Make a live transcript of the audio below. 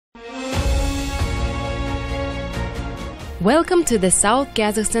Welcome to the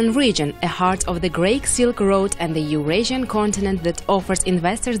South-Kazakhstan region, a heart of the Great Silk Road and the Eurasian continent that offers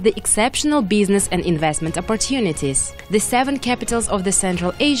investors the exceptional business and investment opportunities. The 7 capitals of the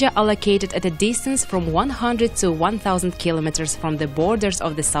Central Asia are located at a distance from 100 to 1000 kilometers from the borders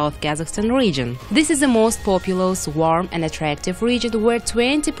of the South-Kazakhstan region. This is the most populous, warm and attractive region where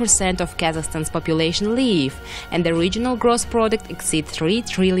 20% of Kazakhstan's population live, and the regional gross product exceeds 3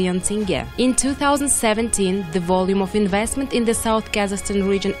 trillion tenge. In 2017, the volume of investment in the South Kazakhstan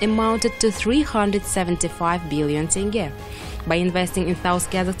region amounted to 375 billion tenge. By investing in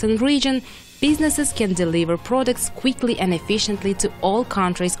South Kazakhstan region, businesses can deliver products quickly and efficiently to all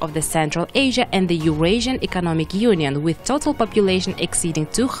countries of the Central Asia and the Eurasian Economic Union, with total population exceeding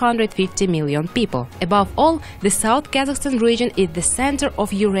 250 million people. Above all, the South Kazakhstan region is the center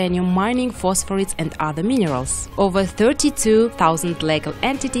of uranium mining, phosphates and other minerals. Over 32,000 legal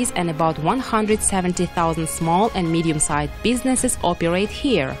entities and about 170,000 small and medium-sized businesses operate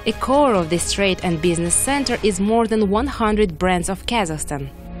here. A core of this trade and business center is more than 100 brands of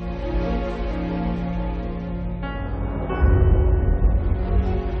Kazakhstan.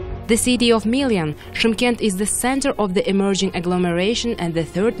 The city of Million, Shymkent is the center of the emerging agglomeration and the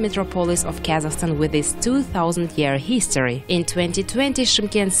third metropolis of Kazakhstan with its 2000-year history. In 2020,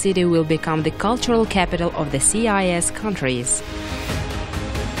 Shymkent city will become the cultural capital of the CIS countries.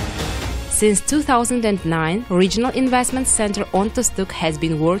 Since 2009, Regional Investment Center Ontostuk has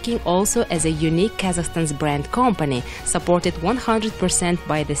been working also as a unique Kazakhstan's brand company, supported 100%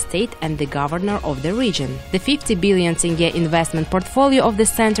 by the state and the governor of the region. The 50 billion tenge investment portfolio of the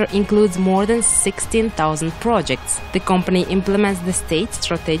center includes more than 16,000 projects. The company implements the state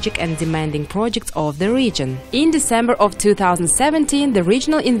strategic and demanding projects of the region. In December of 2017, the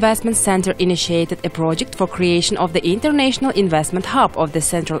Regional Investment Center initiated a project for creation of the International Investment Hub of the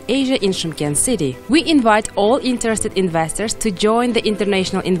Central Asia in Shymkent city. We invite all interested investors to join the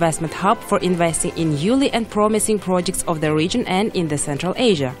International Investment Hub for investing in newly and promising projects of the region and in the Central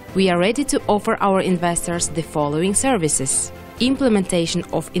Asia. We are ready to offer our investors the following services: implementation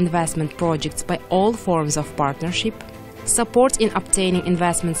of investment projects by all forms of partnership, support in obtaining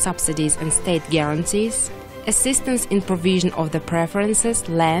investment subsidies and state guarantees, assistance in provision of the preferences,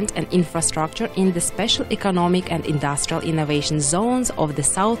 land and infrastructure in the special economic and industrial innovation zones of the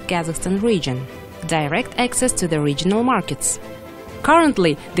South Kazakhstan region, direct access to the regional markets.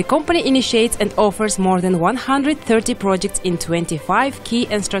 Currently, the company initiates and offers more than 130 projects in 25 key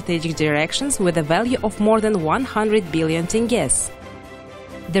and strategic directions with a value of more than 100 billion tenges.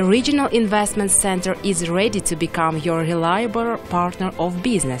 The Regional Investment Center is ready to become your reliable partner of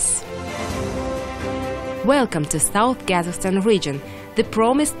business. Welcome to South Kazakhstan region, the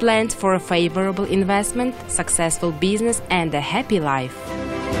promised land for a favorable investment, successful business and a happy life.